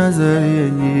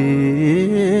አሳየኝ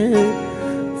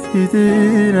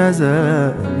ፊትህን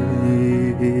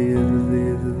አሳየኝ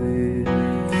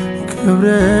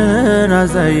ክብርህን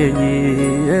አሳየኝ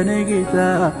የኔ ጌታ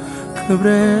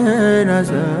ክብርህን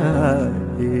አሳየኝ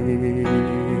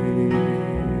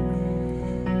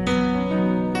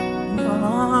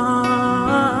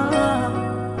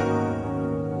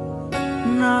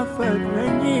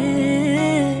ናፈቀኝ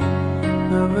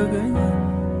ናፈቀኝ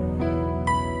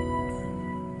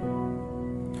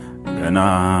ገና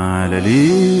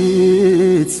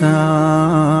ሌሊት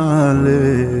ሳለ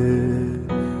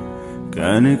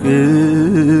ቀን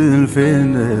እንቅልፌ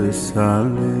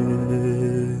ነሳለ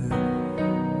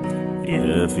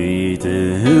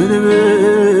የፊትህን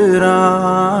ብርሃን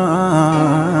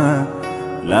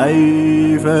ላይ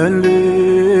ፈልጋል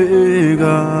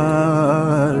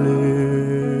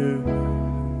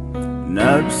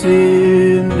ነፍሴ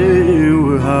እንደ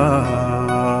ውሃ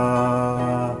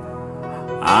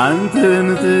አንተን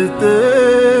ትጠማለች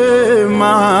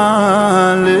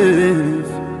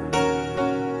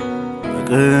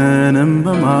በቀንም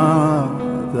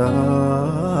በማታም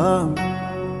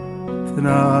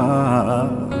ትናፍቅሃለች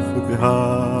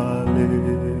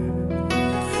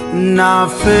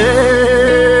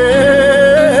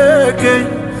ናፈቀኝ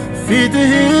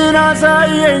ፊትህን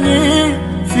አሳየኝ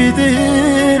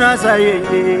ፊትህን አሳየኝ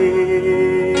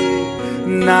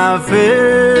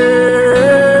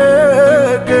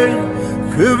ናፈቀኝ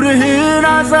ክብርህን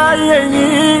አሳየኝ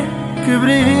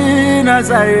ክብርህን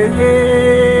አሳየኝ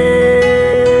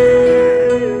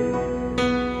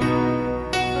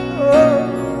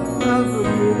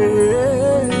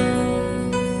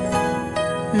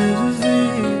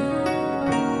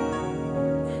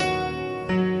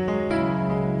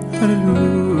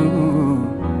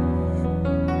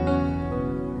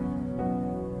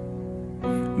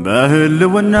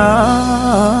በህልውና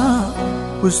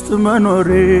ውስጥ መኖሬ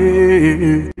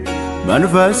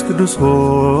መንፈስ ቅዱስ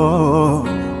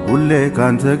ሁሌ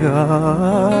ካንተ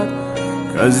ጋር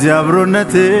ከዚህ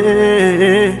አብሮነቴ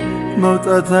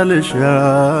መውጣት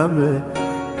አልሻም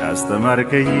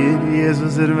ያስተማርከኝ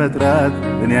ኢየሱስን መጥራት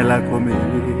እኔ አላቆምም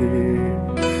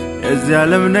የዚህ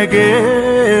ዓለም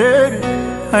ነገር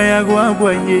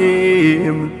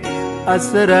አያጓጓኝም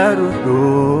አሰራሩ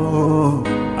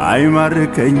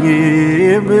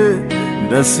አይማርከኝም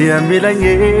ደስ የሚለኝ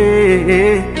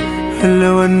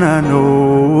ህልውና ነው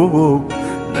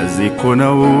ለዚህ እኮ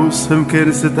ነው ስምክን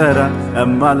ስጠራ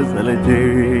እማልጸለይ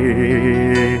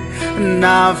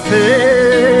ናፈቀኝ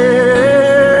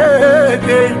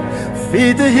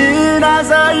ፊትህን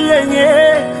አሳየኝ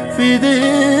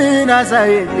ፊትህን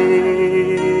አሳየኝ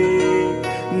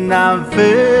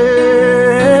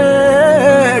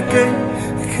ናፈቀኝ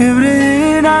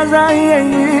ክብርህን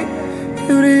አሳየኝ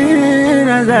ክብርህን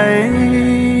አሳየኝ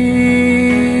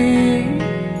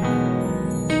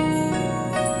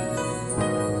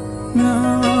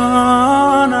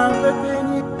ናፈቀኝ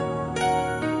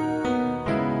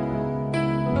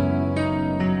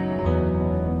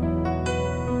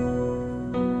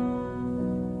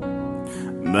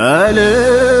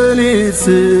በሌሊት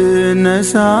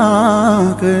ስነሳ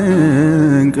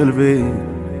ከእንቅልፌ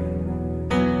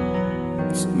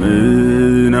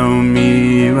ስምነው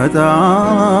የሚመጣው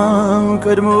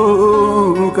ቀድሞ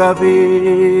ካፌ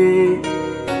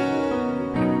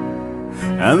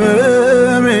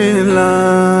ሕመሜን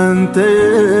ላንተ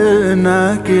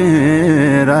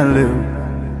እናገራለሁ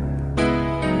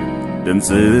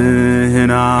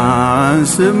ድምፅህን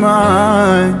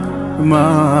አሰማኝ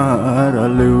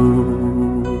እማራለሁ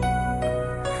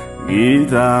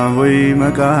ጌታ ሆይ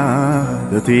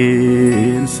መቃተቴን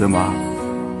ስማ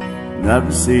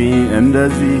ነፍሴ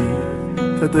እንደዚህ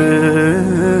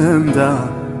ተጠምታ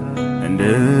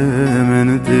እንደምን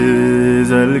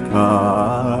ትዘልቃለች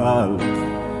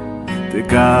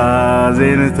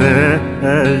ትካዜን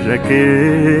ተሸክማ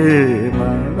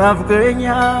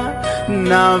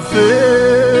ናፍቀኝ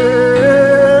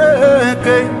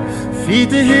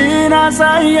ፊትህን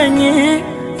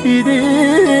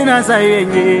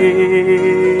አሳየኝ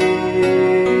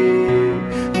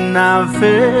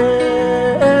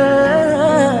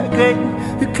ናፍቀኝ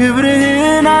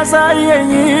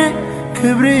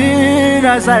ክብርህን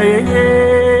አሳየኝ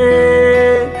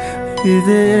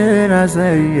ፊትህን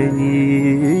አሳየኝ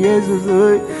ኢየሱስ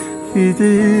ሆይ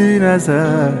ፊትህን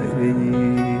አሳየኝ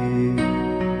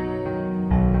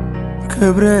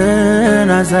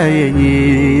ክብርህን አሳየኝ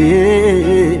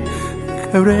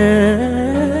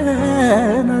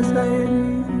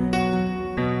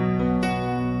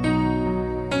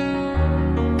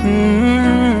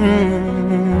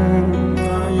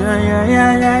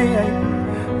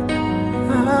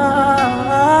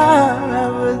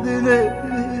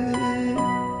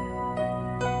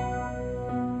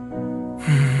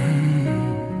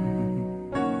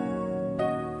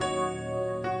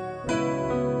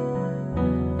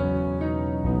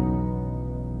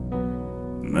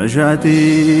መሻቴ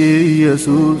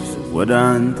ኢየሱስ ወደ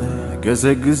አንተ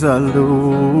ገሰግሳለሁ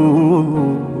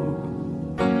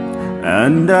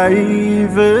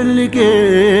እንዳይፈልግ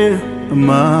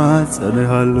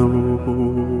እማጸንሃለሁ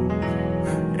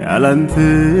ያላንተ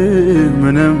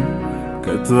ምንም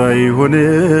ከቶ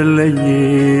አይሆንልኝም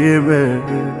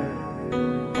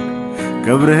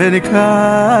ክብርህን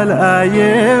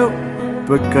ካላየው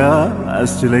በቃ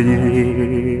አስችለኝ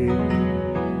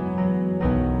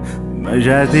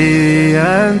መሻቴ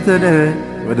አንተነ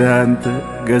ወደ አንተ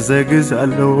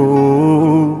ገሰግሳለሁ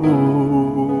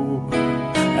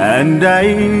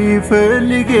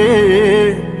እንዳይፈልግ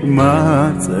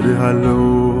እማጸንሃለሁ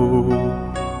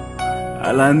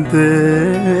ያላንተ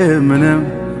ምንም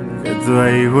ከቶ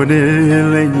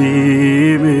አይሆንልኝም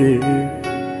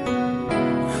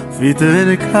ፊትህን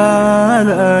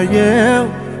ካላየው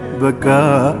በቃ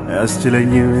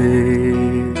አያስችለኝ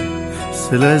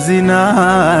ስለዚህ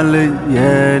ናልኝ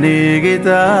የኔ ጌታ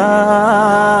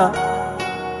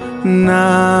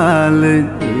ናልኝ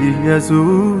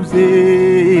ኢየሱሴ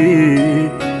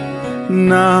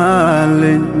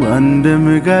ናልኝ ወንድም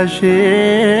ጋሼ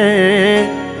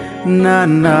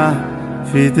ናና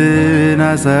ፊትህን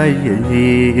አሳየኝ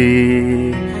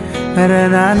ኧረ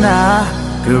ናና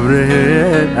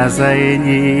ክብርህን አሳየኝ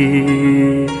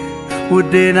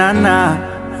ውዴ ናና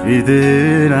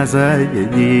ፊትህን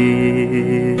አሳየኝ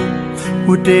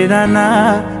ውዴ ናና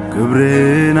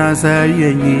ክብርህን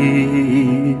አሳየኝ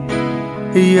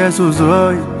ኢየሱስ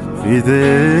ሆይ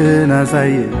ፊትህን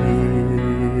አሳየኝ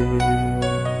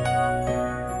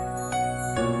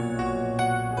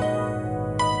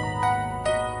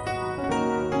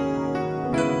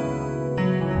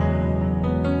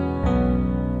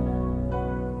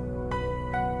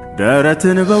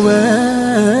ደረትን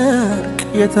በወርቅ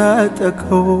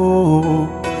የታጠቀው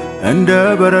እንደ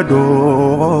በረዶ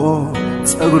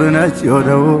ጸጉር ነጭ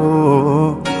የሆነው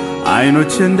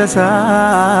አይኖች እንደ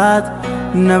እሳት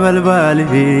ነበልባል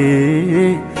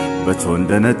በእቶን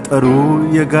እንደነጠሩ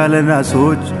የጋለ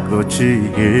ናሶች እግሮች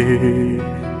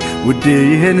ውዴ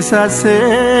ይህን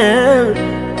ሳስብ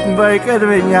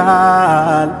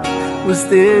ባይቀድመኛል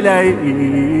ውስጤ ላይ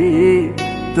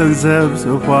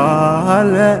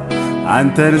ተንሰብስፏል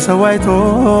አንተን ሰው አይቶ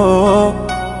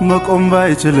መቆም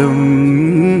ባይችልም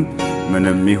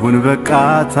ምንም ይሁን በቃ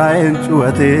ታየን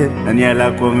ጩኸቴ እኔ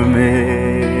አላቆምም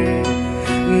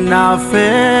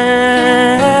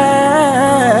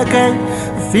ናፍቀኝ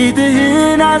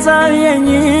ፊትህን አሳየኝ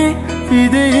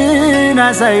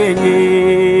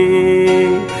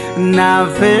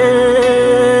ናፍቀኝ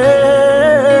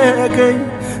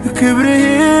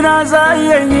ክብርህን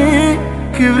አሳየኝ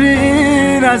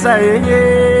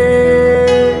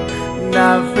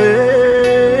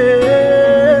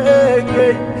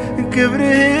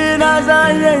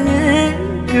ናፍቀኝ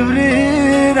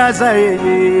ክብርህን አሳየኝ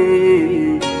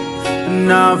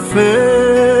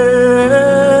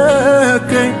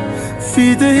ናፍቀኝ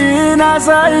ፊትህን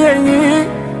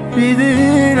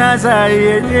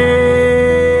አሳየኝ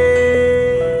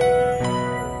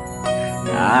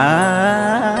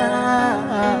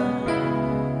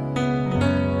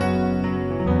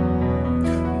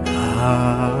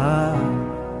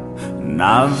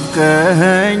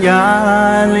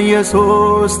ናፍቀኸኛል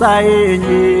ኢየሱስ ታየኝ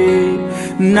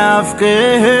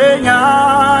ናፍቀኸኛል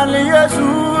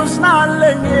ኢየሱስ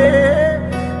ናለኝ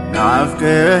ናፍቀኸኛል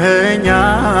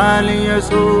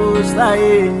ኢየሱስ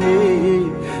ታየኝ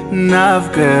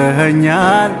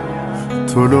ናፍቀኸኛል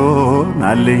ቶሎ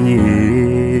ናለኝ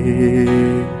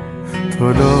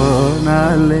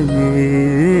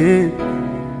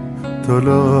ቶሎ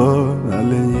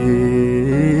ናለኝ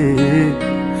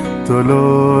ቶሎ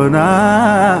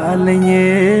ናለኝ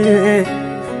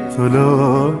ቶሎ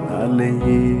ናለኝ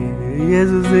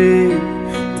ኢየሱሴ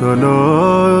ቶሎ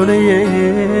ነኝ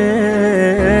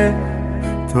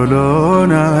ቶሎ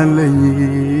ናለኝ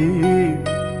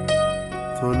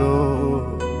ቶሎ